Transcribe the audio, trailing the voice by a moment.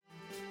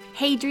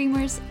Hey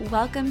dreamers,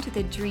 welcome to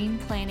the Dream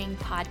Planning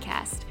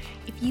Podcast.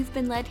 If you've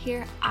been led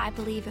here, I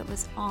believe it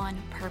was on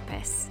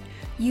purpose.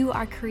 You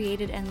are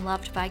created and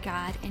loved by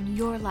God, and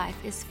your life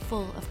is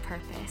full of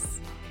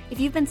purpose. If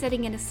you've been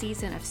sitting in a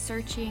season of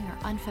searching or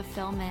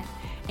unfulfillment,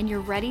 and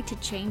you're ready to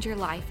change your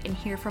life and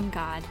hear from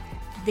God,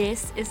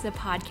 this is the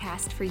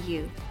podcast for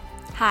you.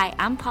 Hi,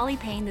 I'm Polly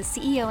Payne, the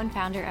CEO and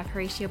founder of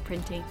Horatio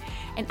Printing,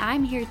 and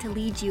I'm here to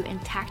lead you in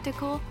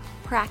tactical,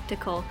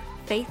 practical,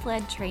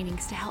 faith-led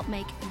trainings to help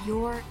make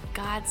your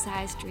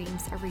God-sized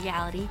dreams a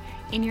reality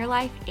in your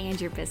life and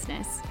your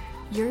business.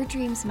 Your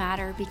dreams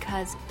matter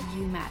because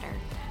you matter.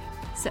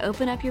 So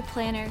open up your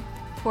planner,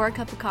 pour a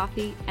cup of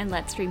coffee, and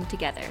let's dream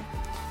together.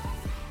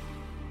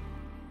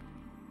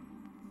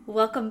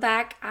 Welcome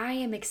back. I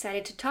am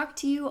excited to talk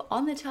to you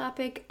on the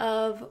topic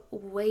of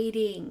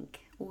waiting.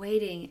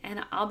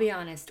 And I'll be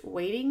honest,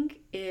 waiting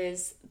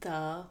is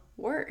the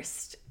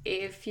worst.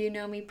 If you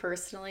know me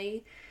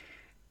personally,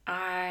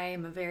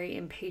 I'm a very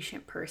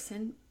impatient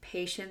person.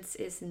 Patience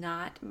is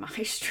not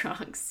my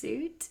strong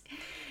suit.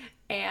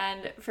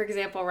 And for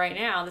example, right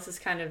now, this is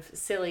kind of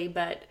silly,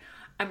 but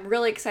I'm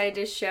really excited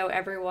to show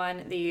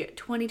everyone the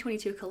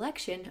 2022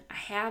 collection. I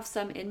have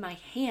some in my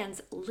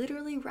hands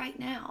literally right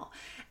now.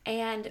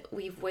 And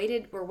we're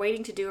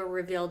waiting to do a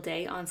reveal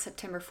day on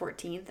September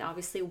 14th,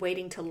 obviously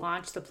waiting to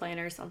launch the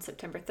planners on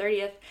September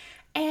 30th.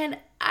 And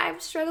I'm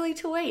struggling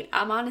to wait.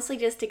 I'm honestly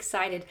just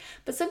excited.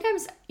 But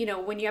sometimes,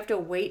 when you have to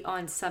wait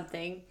on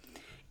something,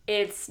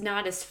 it's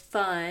not as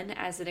fun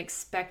as an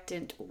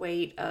expectant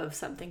wait of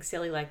something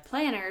silly like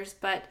planners,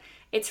 but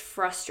it's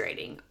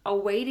frustrating. A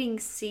waiting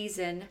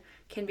season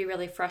can be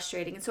really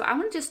frustrating. And so I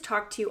want to just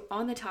talk to you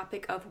on the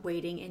topic of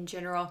waiting in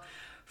general.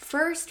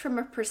 First, from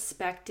a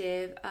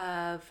perspective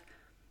of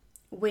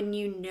when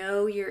you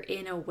know you're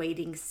in a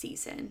waiting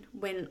season,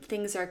 when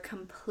things are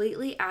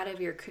completely out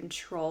of your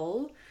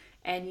control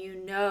and you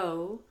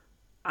know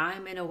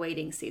I'm in a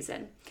waiting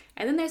season.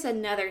 And then there's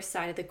another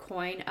side of the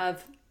coin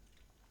of,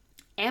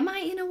 am I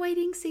in a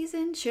waiting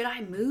season? Should I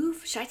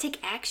move? Should I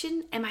take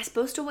action? Am I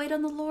supposed to wait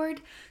on the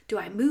Lord? Do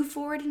I move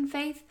forward in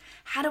faith?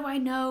 How do I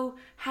know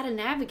how to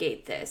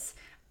navigate this?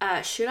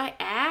 Should I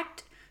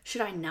act?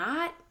 Should I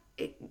not?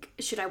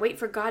 Should I wait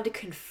for God to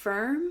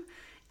confirm?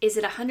 Is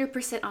it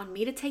 100% on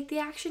me to take the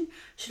action?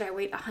 Should I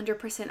wait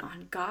 100%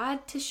 on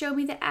God to show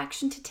me the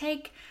action to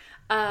take?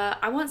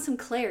 I want some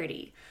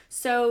clarity.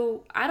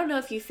 So I don't know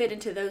if you fit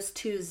into those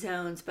two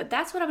zones, but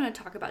that's what I'm going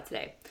to talk about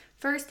today.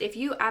 First, if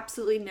you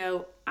absolutely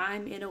know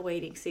I'm in a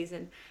waiting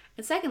season.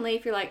 And secondly,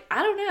 if you're like,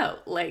 I don't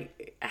know,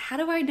 how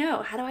do I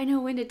know? How do I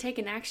know when to take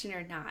an action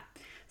or not?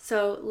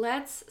 So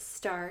let's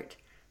start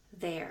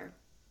there.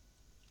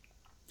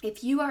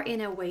 If you are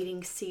in a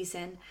waiting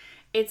season,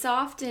 it's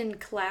often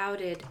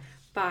clouded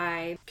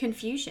by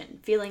confusion,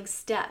 feeling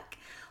stuck,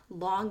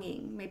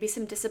 longing, maybe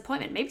some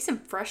disappointment, maybe some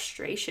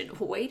frustration.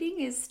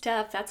 Waiting is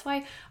tough. That's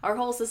why our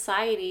whole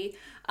society,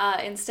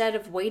 instead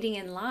of waiting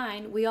in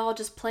line, we all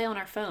just play on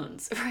our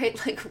phones, right?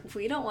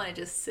 We don't want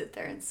to just sit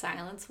there in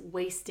silence,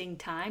 wasting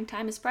time.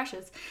 Time is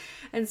precious.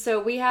 And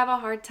so we have a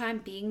hard time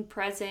being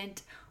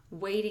present,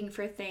 waiting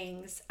for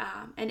things.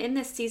 And in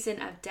this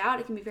season of doubt,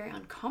 it can be very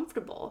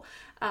uncomfortable.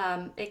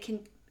 It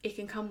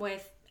can come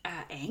with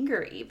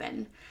anger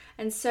even.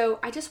 And so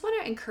I just want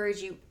to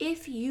encourage you,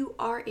 if you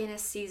are in a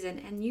season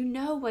and you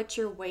know what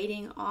you're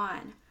waiting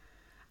on,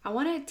 I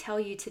want to tell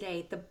you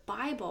today, the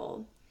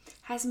Bible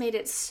has made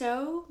it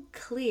so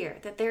clear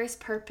that there is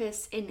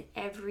purpose in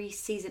every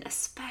season,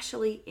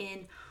 especially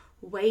in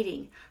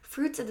waiting.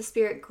 Fruits of the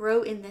Spirit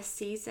grow in this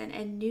season,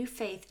 and new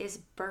faith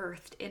is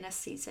birthed in a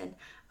season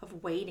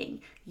of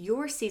waiting.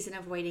 Your season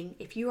of waiting,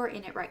 if you are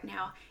in it right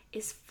now,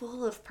 is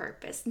full of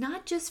purpose,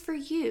 not just for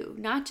you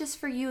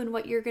and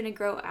what you're going to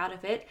grow out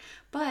of it,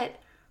 but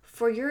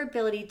for your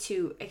ability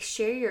to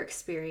share your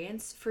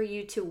experience, for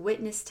you to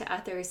witness to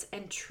others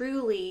and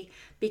truly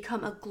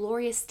become a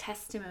glorious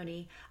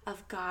testimony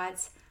of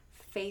God's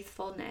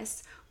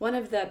faithfulness. One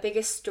of the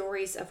biggest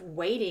stories of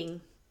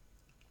waiting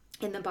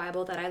in the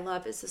Bible that I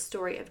love is the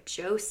story of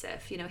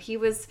Joseph. He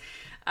was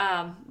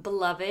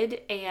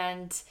beloved,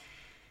 and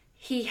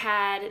he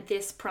had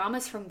this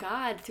promise from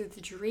God through the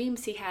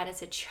dreams he had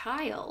as a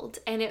child,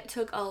 and it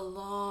took a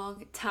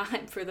long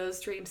time for those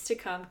dreams to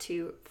come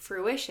to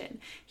fruition.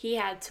 He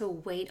had to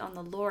wait on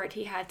the Lord.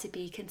 He had to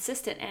be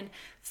consistent, and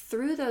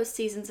through those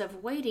seasons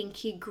of waiting,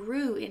 he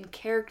grew in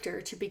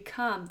character to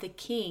become the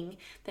king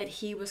that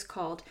he was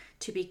called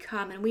to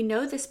become. And we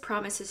know this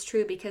promise is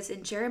true because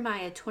in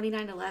Jeremiah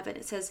 29:11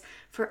 it says,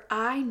 "For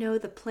I know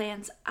the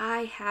plans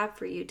I have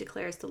for you,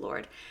 declares the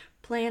Lord,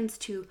 plans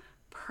to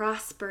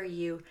prosper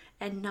you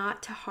and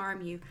not to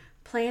harm you,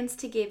 plans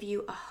to give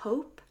you a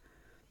hope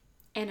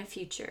and a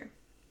future."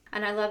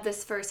 And I love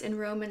this verse in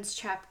Romans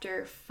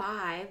chapter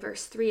 5,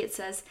 verse 3. It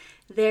says,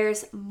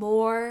 "There's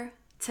more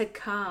to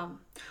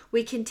come.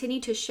 We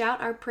continue to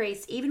shout our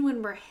praise even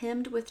when we're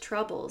hemmed with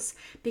troubles,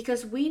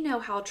 because we know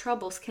how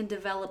troubles can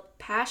develop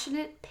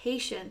passionate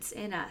patience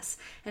in us,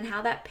 and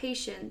how that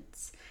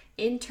patience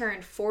in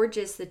turn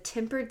forges the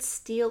tempered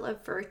steel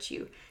of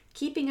virtue,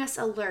 keeping us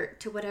alert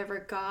to whatever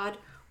God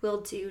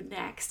will do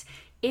next.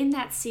 In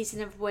that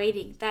season of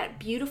waiting, that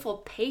beautiful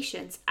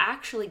patience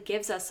actually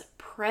gives us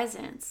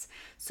presence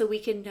so we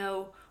can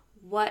know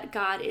what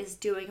God is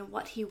doing and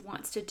what He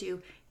wants to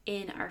do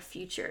in our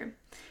future.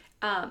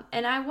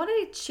 And I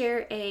wanted to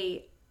share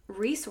a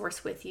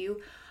resource with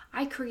you.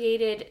 I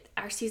created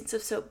our Seasons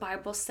of Soap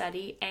Bible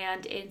study,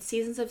 and in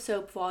Seasons of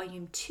Soap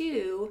Volume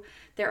 2,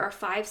 there are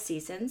 5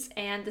 seasons,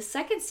 and the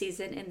second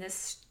season in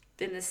this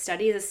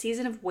study is a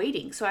season of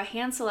waiting. So I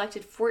hand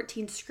selected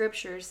 14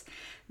 scriptures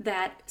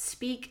that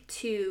speak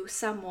to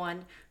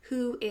someone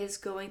who is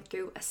going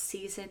through a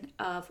season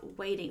of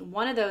waiting.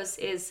 One of those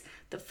is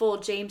the full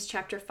James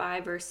chapter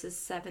 5 verses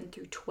 7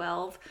 through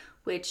 12,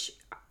 which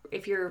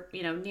if you're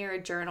near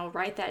a journal,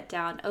 write that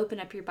down, open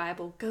up your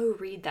Bible, go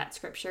read that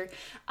scripture.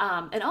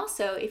 And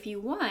also, if you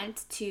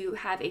want to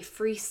have a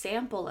free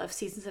sample of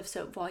Seasons of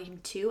Soap Volume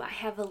 2, I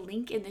have a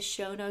link in the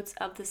show notes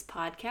of this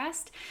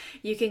podcast.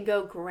 You can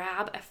go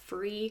grab a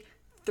free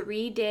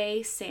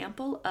 3-day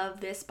sample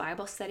of this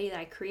Bible study that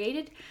I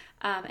created,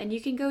 and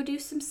you can go do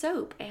some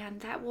soap,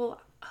 and that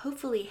will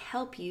hopefully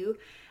help you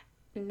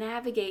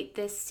navigate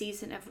this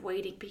season of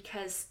waiting,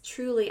 because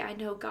truly I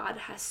know God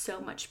has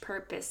so much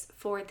purpose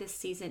for this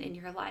season in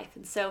your life.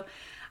 And so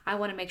I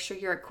want to make sure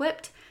you're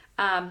equipped.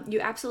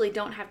 You absolutely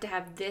don't have to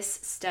have this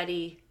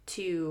study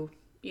to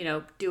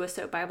do a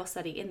soap Bible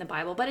study in the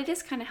Bible, but it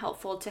is kind of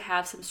helpful to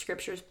have some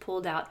scriptures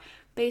pulled out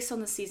based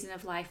on the season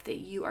of life that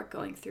you are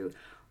going through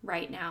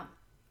right now.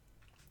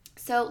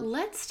 So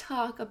let's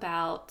talk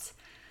about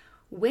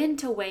when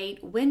to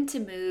wait, when to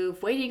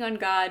move, waiting on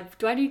God.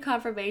 Do I need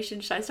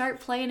confirmation? Should I start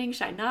planning?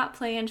 Should I not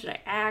plan? Should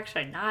I act? Should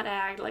I not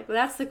act?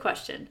 That's the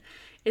question.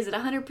 Is it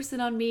 100%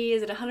 on me?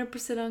 Is it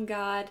 100% on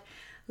God?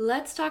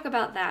 Let's talk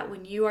about that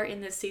when you are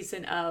in this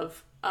season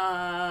of,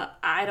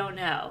 I don't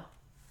know.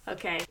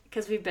 Okay?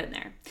 Because we've been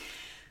there.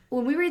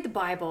 When we read the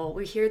Bible,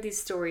 we hear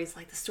these stories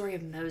like the story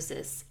of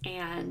Moses,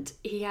 and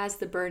he has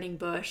the burning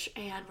bush,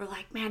 and we're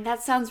like, man,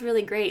 that sounds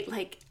really great.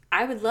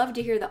 I would love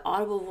to hear the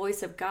audible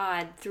voice of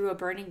God through a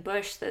burning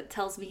bush that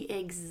tells me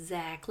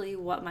exactly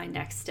what my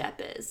next step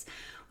is.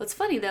 What's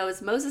funny, though,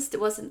 is Moses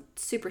wasn't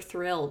super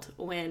thrilled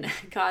when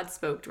God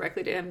spoke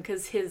directly to him,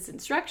 because his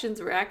instructions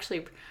were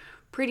actually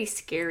pretty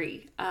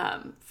scary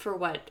for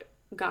what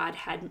God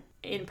had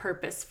in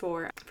purpose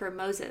for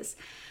Moses.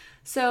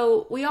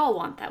 So we all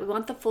want that. We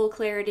want the full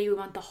clarity. We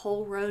want the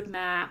whole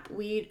roadmap.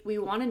 We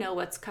want to know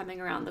what's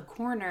coming around the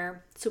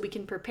corner so we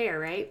can prepare,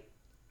 right?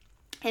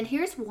 And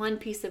here's one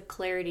piece of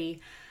clarity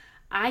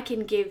I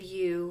can give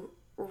you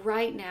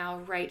right now,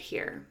 right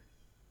here.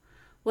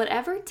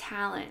 Whatever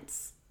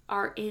talents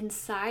are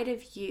inside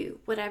of you,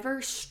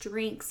 whatever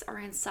strengths are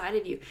inside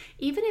of you,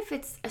 even if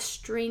it's a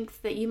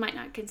strength that you might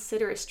not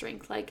consider a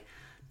strength, like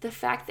the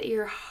fact that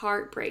your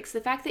heart breaks, the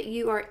fact that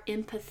you are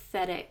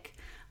empathetic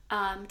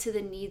to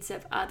the needs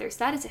of others,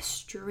 that is a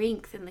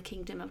strength in the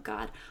kingdom of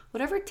God.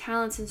 Whatever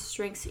talents and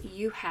strengths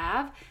you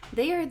have,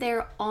 they are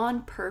there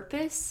on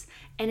purpose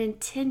and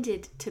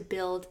intended to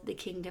build the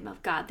kingdom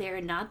of God. They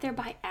are not there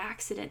by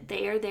accident.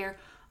 They are there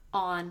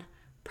on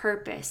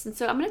purpose. And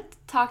so I'm going to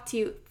talk to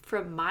you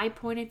from my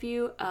point of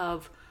view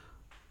of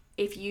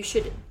if you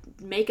should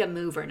make a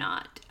move or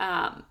not.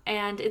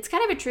 And it's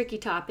kind of a tricky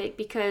topic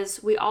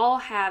because we all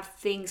have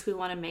things we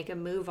want to make a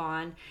move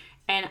on.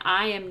 And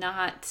I am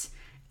not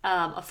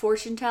a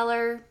fortune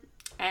teller,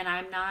 and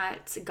I'm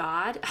not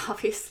God,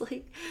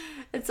 obviously.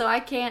 And so I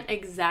can't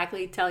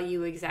exactly tell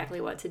you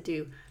exactly what to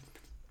do.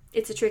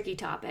 It's a tricky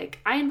topic.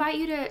 I invite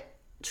you to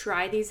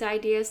try these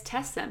ideas,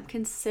 test them,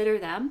 consider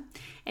them.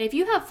 And if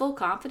you have full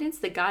confidence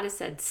that God has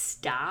said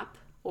stop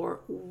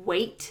or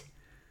wait,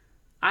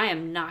 I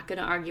am not going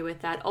to argue with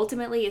that.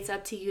 Ultimately, it's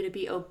up to you to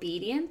be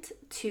obedient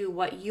to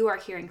what you are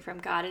hearing from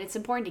God. And it's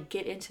important to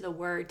get into the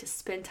Word, to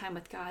spend time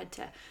with God,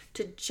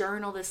 to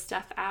journal this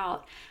stuff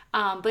out.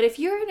 But if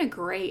you're in a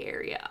gray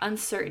area,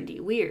 uncertainty,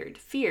 weird,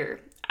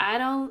 fear, I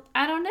don't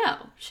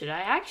know. Should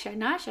I act? Should I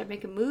not? Should I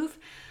make a move?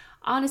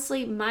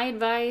 Honestly, my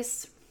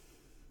advice,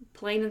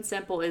 plain and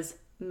simple, is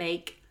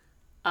make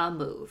a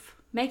move.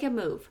 Make a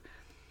move.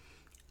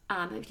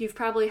 If you've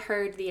probably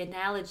heard the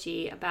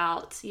analogy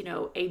about,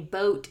 a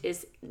boat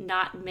is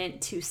not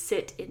meant to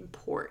sit in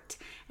port.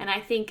 And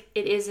I think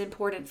it is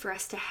important for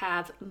us to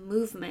have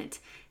movement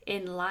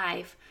in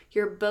life.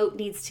 Your boat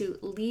needs to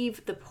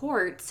leave the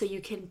port so you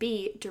can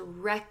be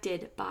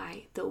directed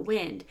by the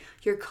wind.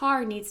 Your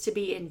car needs to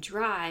be in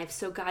drive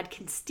so God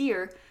can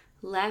steer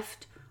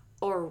left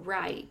or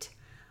right.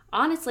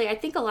 Honestly, I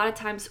think a lot of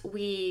times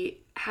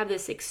we have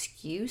this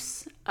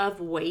excuse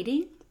of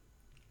waiting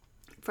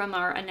from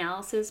our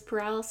analysis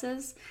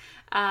paralysis.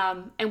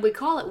 And we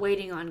call it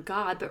waiting on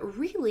God, but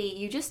really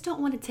you just don't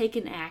want to take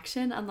an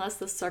action unless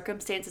the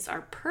circumstances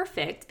are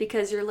perfect,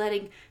 because you're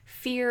letting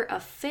fear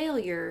of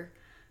failure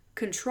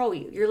control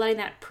you. You're letting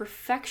that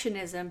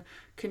perfectionism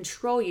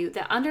control you.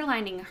 The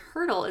underlying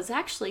hurdle is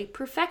actually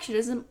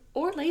perfectionism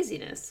or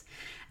laziness.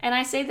 And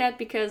I say that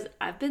because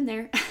I've been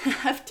there.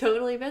 I've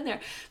totally been there.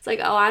 It's like,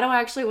 I don't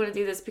actually want to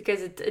do this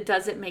because it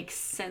doesn't make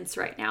sense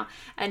right now.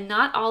 And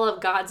not all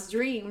of God's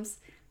dreams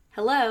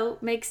hello,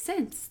 makes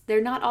sense.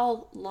 They're not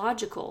all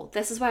logical.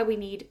 This is why we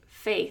need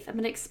faith. I'm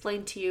going to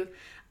explain to you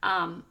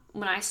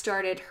when I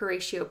started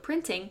Horatio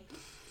Printing,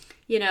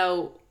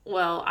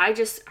 I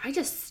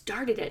just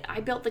started it. I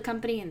built the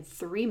company in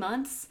 3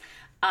 months.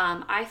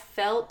 I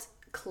felt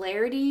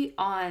clarity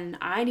on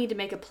I need to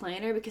make a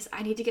planner because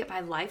I need to get my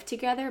life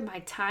together. My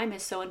time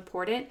is so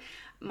important.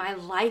 My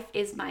life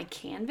is my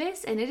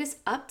canvas, and it is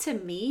up to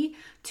me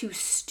to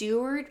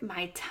steward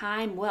my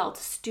time well,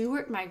 to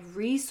steward my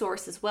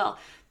resources well,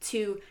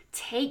 to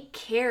take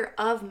care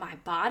of my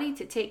body,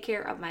 to take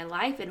care of my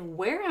life and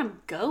where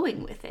I'm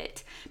going with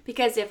it.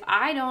 Because if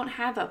I don't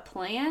have a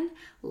plan,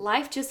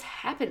 life just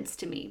happens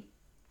to me.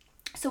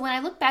 So when I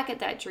look back at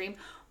that dream,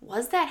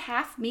 was that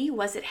half me?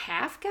 Was it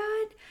half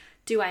God?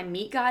 Do I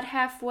meet God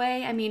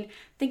halfway? I mean,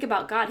 think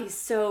about God. He's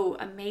so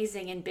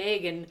amazing and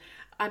big, and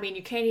I mean,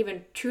 you can't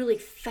even truly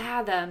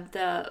fathom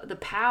the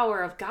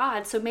power of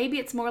God. So maybe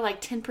it's more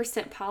like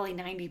 10% Polly,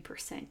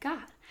 90%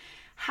 God.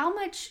 How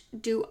much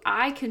do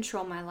I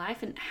control my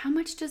life, and how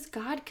much does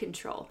God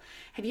control?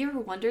 Have you ever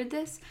wondered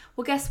this?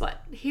 Well, guess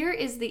what? Here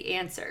is the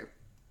answer.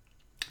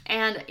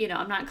 And,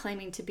 I'm not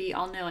claiming to be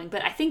all-knowing,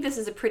 but I think this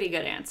is a pretty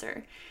good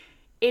answer.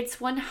 It's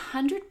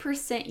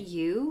 100%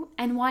 you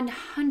and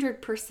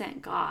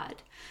 100% God.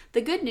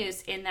 The good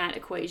news in that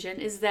equation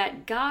is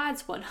that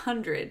God's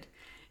 100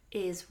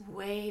 is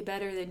way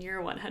better than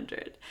your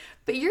 100.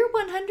 But your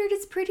 100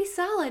 is pretty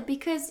solid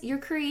because you're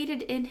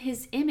created in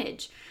His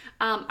image.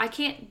 I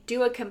can't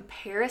do a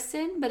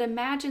comparison, but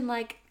imagine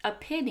like a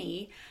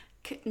penny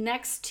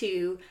next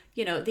to,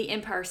 the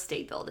Empire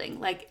State Building.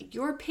 Like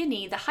your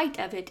penny, the height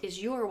of it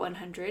is your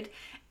 100,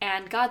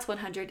 and God's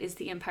 100 is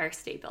the Empire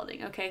State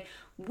Building, okay?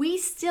 We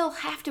still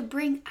have to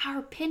bring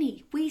our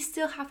penny. We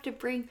still have to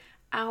bring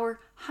our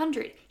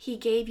 100. He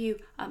gave you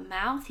a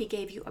mouth. He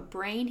gave you a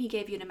brain. He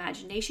gave you an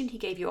imagination. He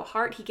gave you a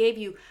heart. He gave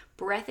you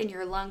breath in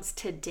your lungs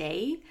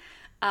today,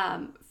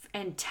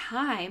 and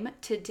time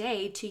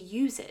today to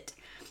use it.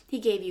 He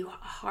gave you a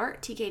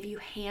heart, He gave you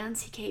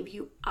hands, He gave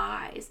you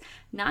eyes,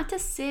 not to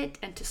sit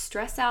and to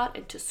stress out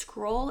and to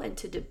scroll and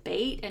to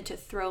debate and to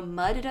throw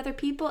mud at other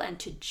people and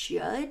to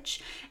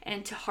judge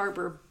and to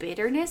harbor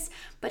bitterness,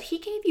 but He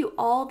gave you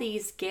all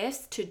these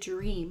gifts to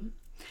dream,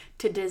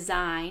 to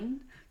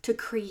design, to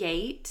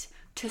create,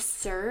 to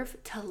serve,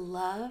 to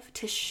love,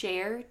 to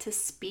share, to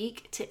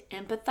speak, to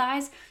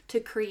empathize,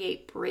 to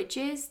create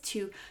bridges,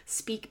 to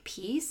speak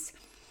peace.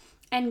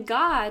 And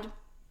God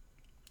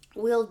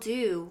will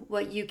do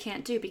what you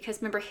can't do, because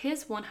remember,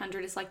 His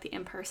 100 is like the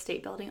Empire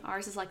State Building.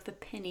 Ours is like the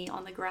penny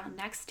on the ground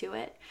next to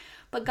it.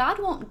 But God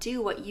won't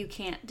do what you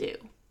can't do.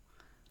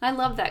 I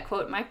love that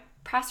quote. My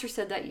pastor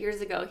said that years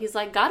ago. He's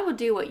like, God will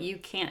do what you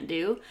can't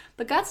do,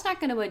 but God's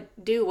not going to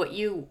do what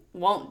you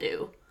won't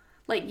do.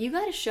 Like, you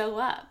got to show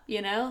up,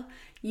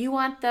 You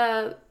want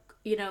the,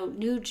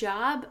 new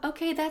job?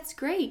 Okay, that's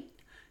great.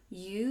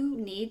 You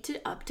need to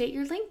update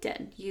your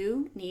LinkedIn.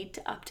 You need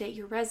to update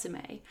your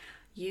resume.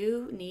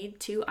 You need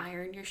to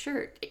iron your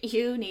shirt.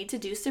 You need to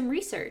do some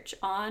research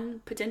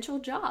on potential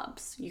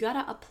jobs. You got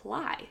to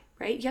apply,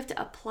 right? You have to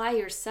apply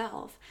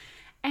yourself.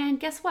 And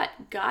guess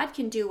what? God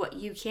can do what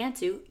you can't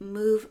do,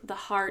 move the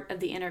heart of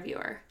the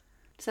interviewer.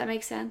 Does that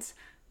make sense?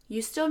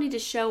 You still need to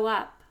show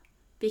up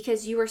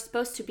because you are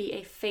supposed to be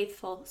a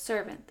faithful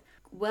servant.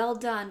 Well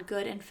done,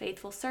 good and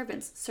faithful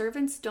servants.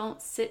 Servants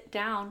don't sit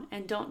down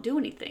and don't do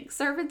anything.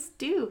 Servants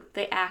do.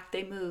 They act,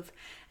 they move.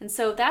 And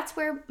so that's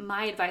where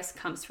my advice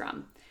comes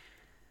from.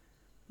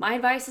 My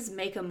advice is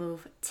make a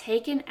move,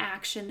 take an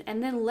action,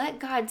 and then let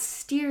God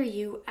steer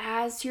you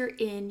as you're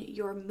in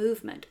your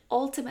movement.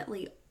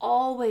 Ultimately,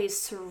 always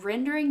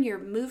surrendering your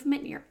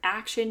movement, your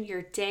action,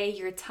 your day,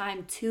 your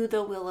time to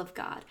the will of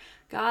God.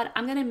 God,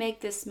 I'm going to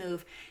make this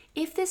move.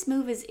 If this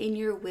move is in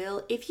your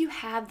will, if you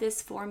have this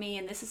for me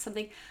and this is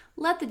something,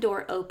 let the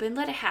door open,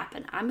 let it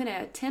happen. I'm going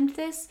to attempt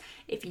this.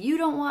 If you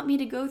don't want me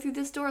to go through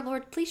this door,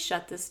 Lord, please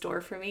shut this door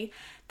for me.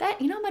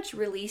 That, you know how much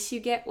release you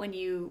get when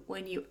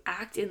you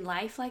act in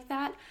life like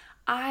that?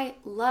 I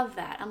love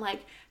that. I'm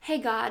like, hey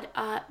God,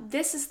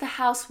 this is the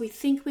house we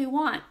think we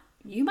want.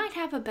 You might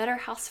have a better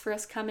house for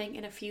us coming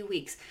in a few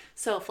weeks.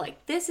 So if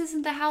this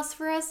isn't the house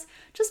for us,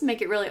 just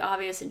make it really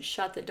obvious and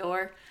shut the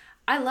door.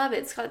 I love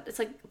it. It's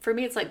like, for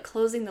me, it's like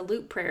closing the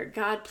loop prayer.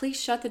 God, please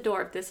shut the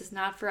door if this is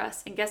not for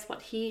us. And guess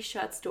what? He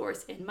shuts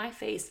doors in my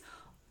face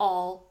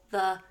all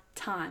the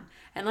time.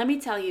 And let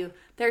me tell you,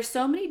 there are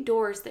so many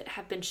doors that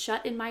have been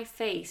shut in my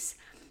face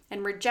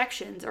and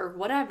rejections or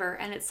whatever.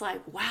 And it's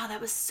like, wow,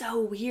 that was so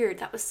weird.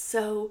 That was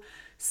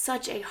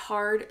such a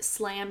hard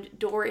slammed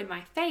door in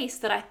my face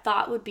that I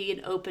thought would be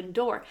an open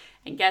door.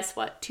 And guess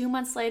what? 2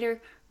 months later,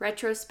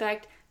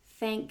 retrospect,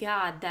 thank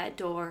God that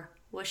door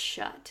was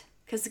shut.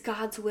 Because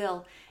God's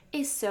will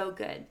is so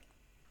good.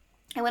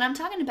 And when I'm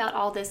talking about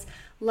all this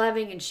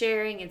loving and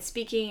sharing and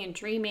speaking and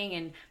dreaming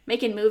and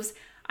making moves,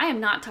 I am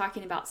not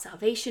talking about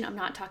salvation. I'm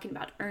not talking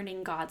about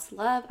earning God's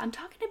love. I'm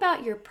talking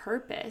about your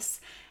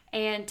purpose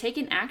and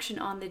taking action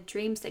on the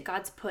dreams that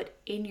God's put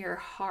in your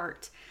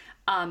heart,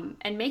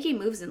 and making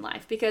moves in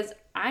life. Because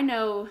I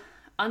know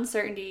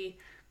uncertainty,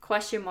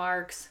 question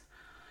marks,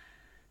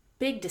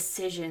 big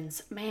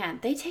decisions, man,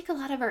 they take a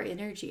lot of our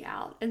energy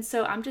out. And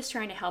so I'm just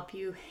trying to help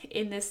you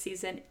in this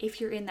season,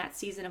 if you're in that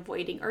season of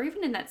waiting, or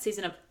even in that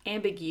season of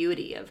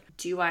ambiguity of,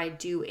 do I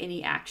do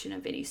any action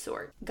of any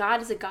sort?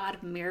 God is a God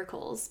of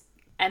miracles,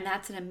 and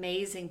that's an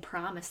amazing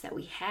promise that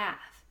we have.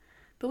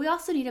 But we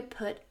also need to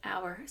put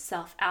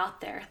ourselves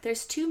out there.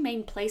 There's two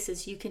main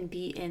places you can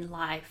be in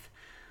life.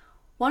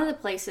 One of the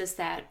places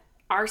that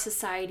our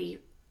society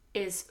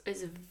is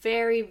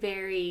very,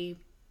 very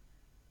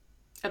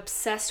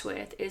obsessed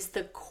with is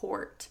the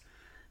court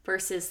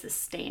versus the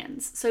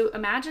stands. So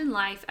imagine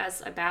life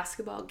as a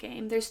basketball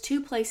game. There's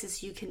two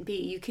places you can be.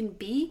 You can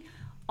be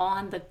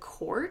on the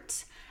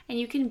court and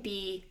you can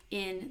be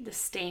in the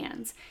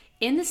stands.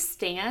 In the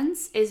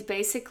stands is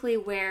basically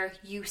where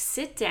you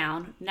sit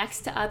down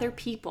next to other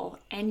people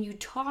and you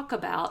talk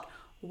about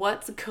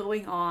what's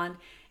going on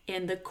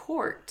in the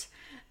court.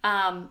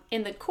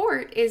 In the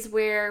court is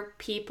where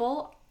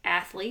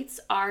athletes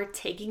are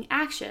taking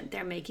action.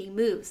 They're making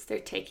moves. They're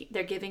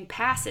giving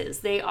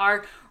passes. They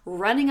are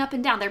running up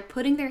and down. They're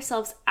putting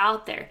themselves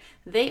out there.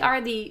 They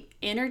are the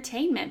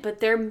entertainment, but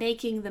they're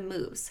making the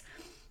moves.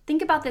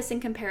 Think about this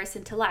in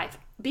comparison to life.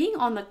 Being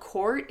on the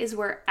court is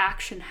where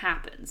action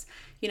happens.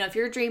 If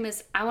your dream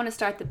is, I want to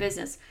start the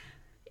business,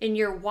 and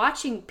you're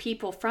watching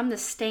people from the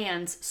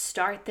stands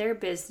start their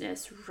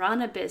business,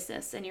 run a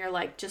business, and you're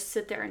like, just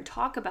sit there and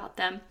talk about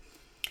them,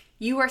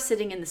 you are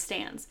sitting in the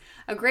stands.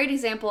 A great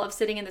example of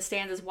sitting in the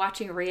stands is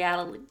watching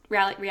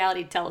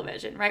reality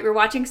television, right? We're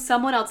watching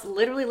someone else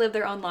literally live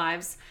their own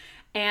lives,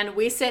 and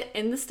we sit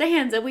in the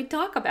stands and we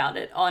talk about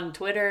it on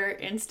Twitter,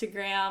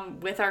 Instagram,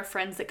 with our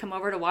friends that come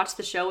over to watch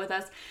the show with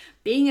us.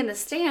 Being in the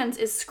stands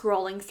is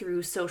scrolling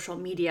through social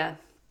media.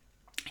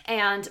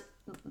 And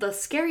the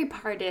scary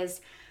part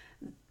is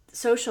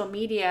social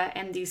media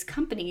and these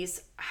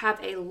companies have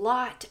a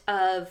lot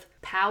of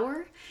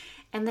power,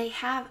 and they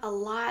have a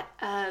lot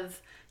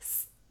of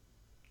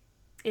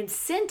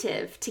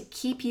incentive to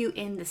keep you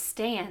in the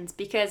stands,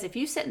 because if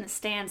you sit in the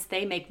stands,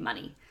 they make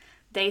money.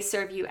 They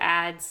serve you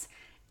ads,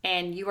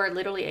 and you are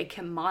literally a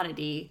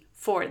commodity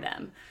for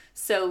them.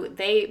 So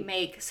they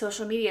make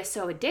social media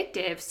so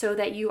addictive so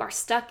that you are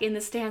stuck in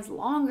the stands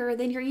longer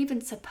than you're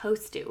even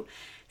supposed to.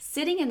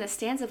 Sitting in the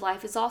stands of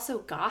life is also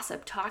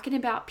gossip, talking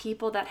about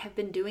people that have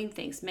been doing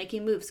things,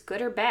 making moves,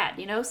 good or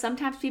bad.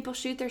 Sometimes people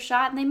shoot their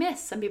shot and they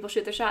miss. Some people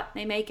shoot their shot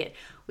and they make it.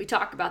 We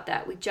talk about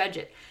that. We judge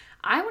it.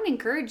 I want to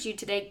encourage you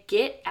today,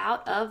 get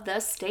out of the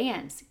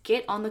stands.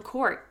 Get on the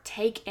court.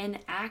 Take an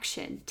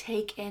action.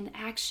 Take an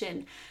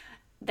action.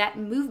 That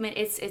movement,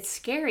 it's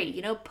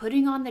scary.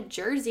 Putting on the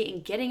jersey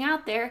and getting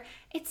out there,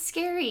 it's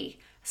scary.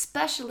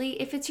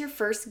 Especially if it's your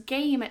first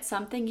game at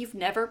something you've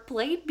never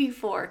played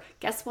before.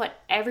 Guess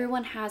what?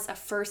 Everyone has a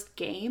first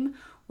game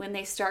when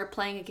they start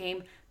playing a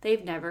game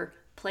they've never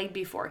played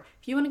before.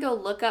 If you want to go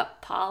look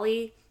up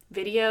Polly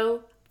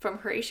video from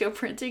Horatio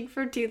Printing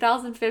for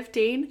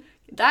 2015,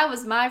 that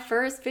was my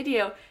first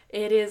video.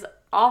 It is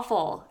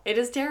awful. It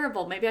is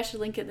terrible. Maybe I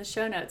should link it in the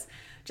show notes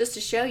just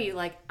to show you,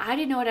 I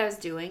didn't know what I was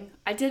doing.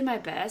 I did my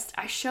best.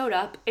 I showed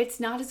up.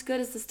 It's not as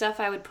good as the stuff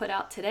I would put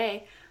out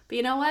today. But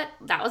you know what?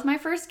 That was my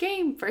first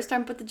game. First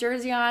time I put the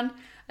jersey on,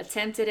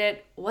 attempted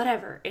it,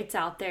 whatever. It's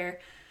out there.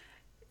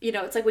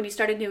 It's like when you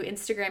start a new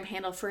Instagram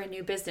handle for a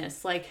new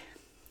business.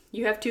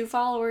 You have 2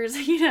 followers,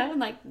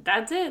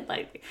 that's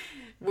it.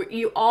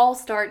 You all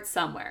start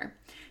somewhere.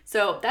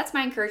 So that's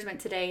my encouragement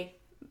today.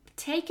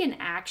 Take an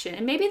action.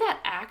 And maybe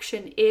that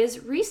action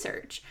is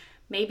research.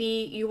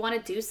 Maybe you want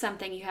to do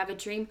something. You have a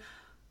dream.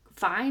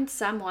 Find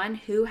someone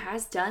who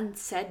has done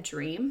said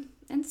dream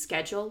and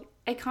schedule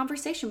a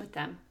conversation with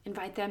them.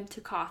 Invite them to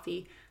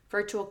coffee,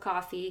 virtual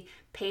coffee,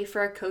 pay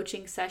for a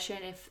coaching session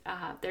if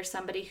there's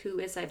somebody who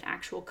is an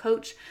actual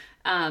coach.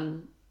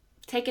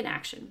 Take an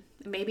action.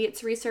 Maybe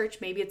it's research,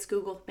 maybe it's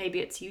Google, maybe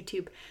it's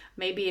YouTube,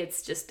 maybe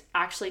it's just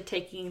actually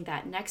taking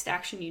that next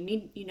action you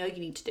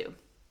need to do.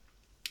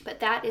 But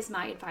that is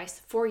my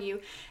advice for you.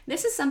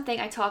 This is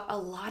something I talk a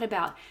lot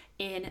about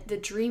in the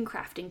Dream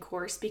Crafting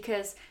course,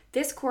 because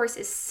this course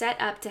is set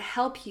up to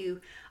help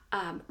you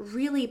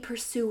really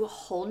pursue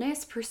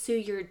wholeness, pursue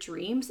your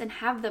dreams, and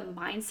have the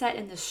mindset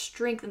and the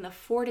strength and the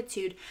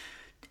fortitude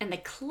and the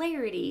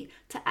clarity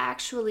to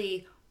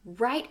actually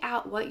write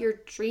out what your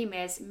dream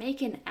is,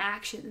 make an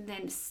action, and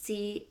then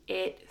see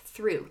it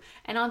through.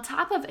 And on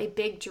top of a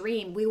big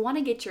dream, we want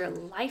to get your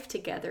life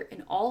together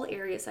in all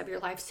areas of your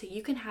life so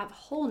you can have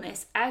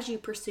wholeness as you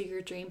pursue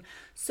your dream,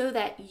 so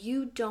that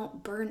you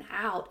don't burn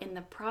out in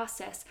the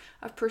process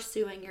of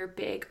pursuing your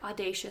big,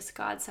 audacious,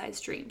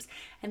 God-sized dreams.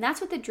 And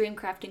that's what the Dream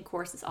Crafting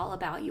course is all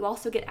about. You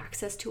also get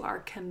access to our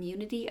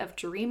community of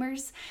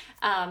dreamers.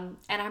 And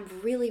I'm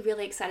really,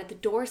 really excited. The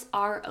doors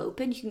are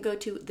open. You can go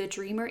to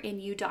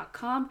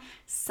thedreamerinyou.com,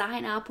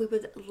 sign up. We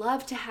would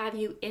love to have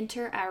you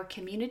enter our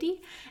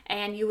community.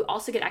 And you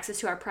also get access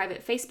to our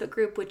private Facebook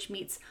group, which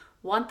meets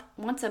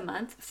once a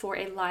month for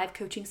a live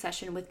coaching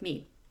session with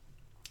me.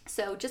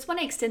 So just want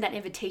to extend that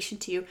invitation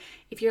to you.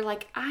 If you're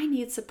like, I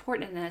need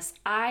support in this,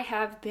 I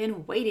have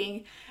been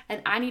waiting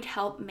and I need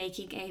help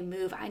making a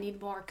move. I need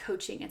more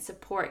coaching and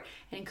support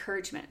and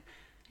encouragement.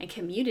 and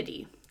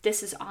community.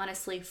 This is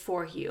honestly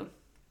for you.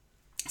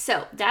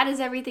 So that is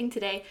everything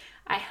today.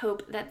 I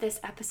hope that this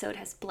episode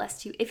has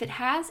blessed you. If it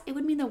has, it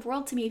would mean the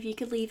world to me if you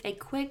could leave a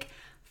quick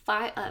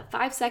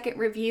 5-second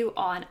review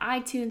on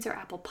iTunes or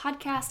Apple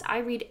Podcast. I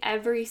read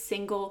every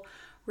single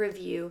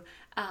review.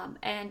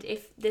 And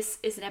if this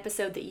is an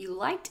episode that you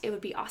liked, it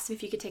would be awesome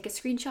if you could take a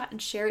screenshot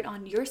and share it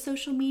on your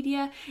social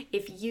media.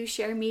 If you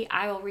share me,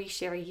 I will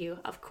reshare you,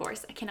 of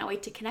course. I cannot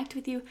wait to connect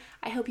with you.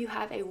 I hope you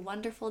have a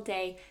wonderful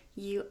day.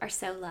 You are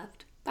so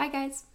loved. Bye, guys.